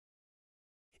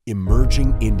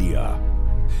Emerging India.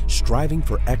 Striving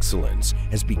for excellence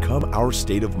has become our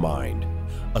state of mind,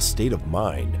 a state of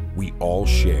mind we all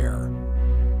share.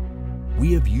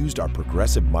 We have used our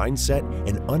progressive mindset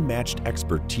and unmatched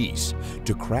expertise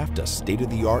to craft a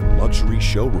state-of-the-art luxury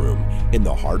showroom in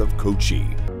the heart of Kochi.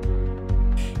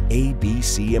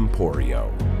 ABC Emporio.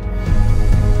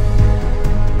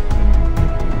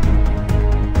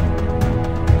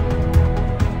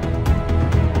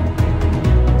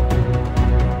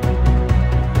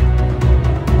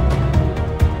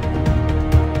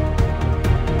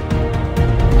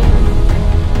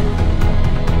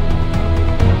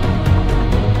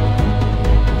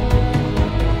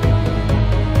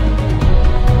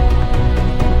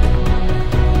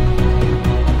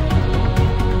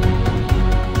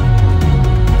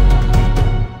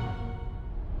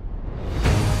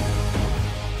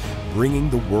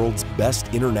 Bringing the world's best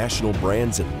international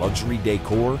brands in luxury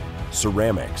decor,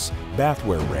 ceramics,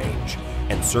 bathware range,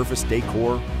 and surface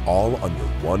decor all under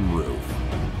one roof.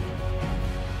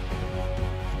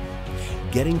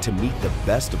 Getting to meet the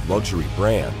best of luxury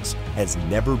brands has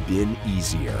never been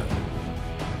easier.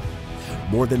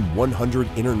 More than 100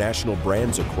 international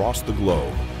brands across the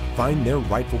globe find their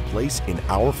rightful place in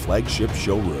our flagship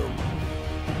showroom.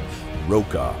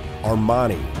 Roca,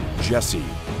 Armani, Jessie,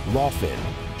 Lawfin,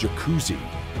 Jacuzzi,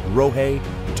 Rohe,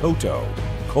 Toto,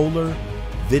 Kohler,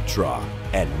 Vitra,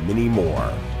 and many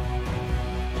more.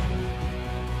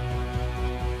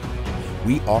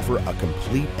 We offer a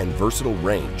complete and versatile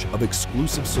range of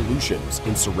exclusive solutions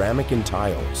in ceramic and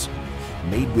tiles,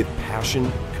 made with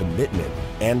passion, commitment,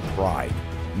 and pride,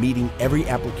 meeting every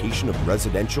application of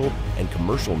residential and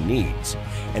commercial needs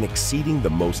and exceeding the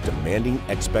most demanding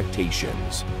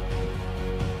expectations.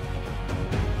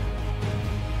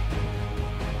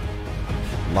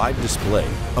 Live display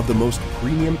of the most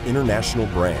premium international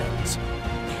brands.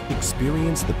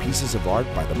 Experience the pieces of art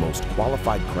by the most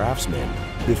qualified craftsmen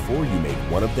before you make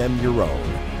one of them your own.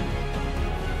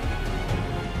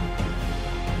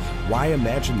 Why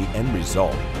imagine the end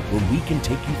result when we can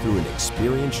take you through an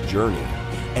experience journey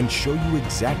and show you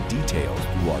exact details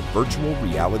through our virtual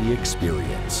reality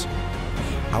experience?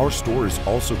 Our store is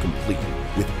also complete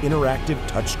with interactive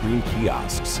touchscreen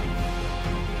kiosks,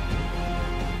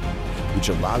 which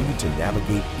allow you to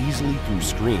navigate easily through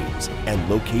screens and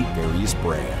locate various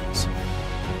brands.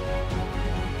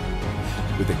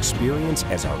 With experience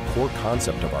as our core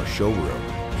concept of our showroom,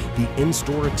 the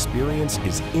in-store experience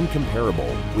is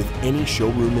incomparable with any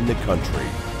showroom in the country.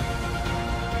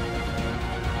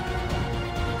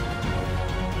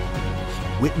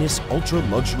 Witness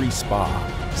ultra-luxury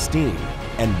spa, steam,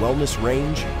 and wellness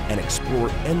range and explore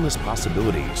endless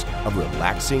possibilities of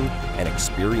relaxing and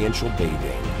experiential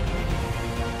bathing.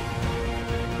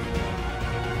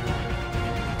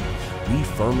 We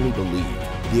firmly believe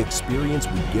the experience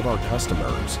we give our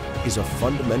customers is a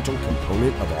fundamental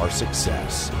component of our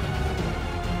success.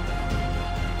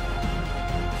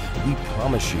 We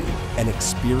promise you an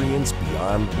experience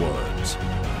beyond words.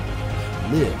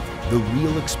 Live the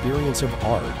real experience of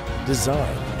art,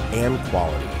 design, and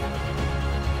quality.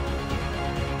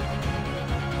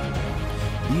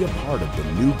 Be a part of the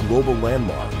new global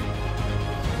landmark.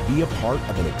 Be a part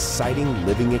of an exciting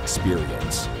living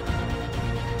experience.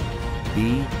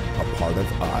 Be a part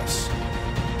of us.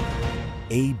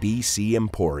 ABC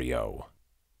Emporio.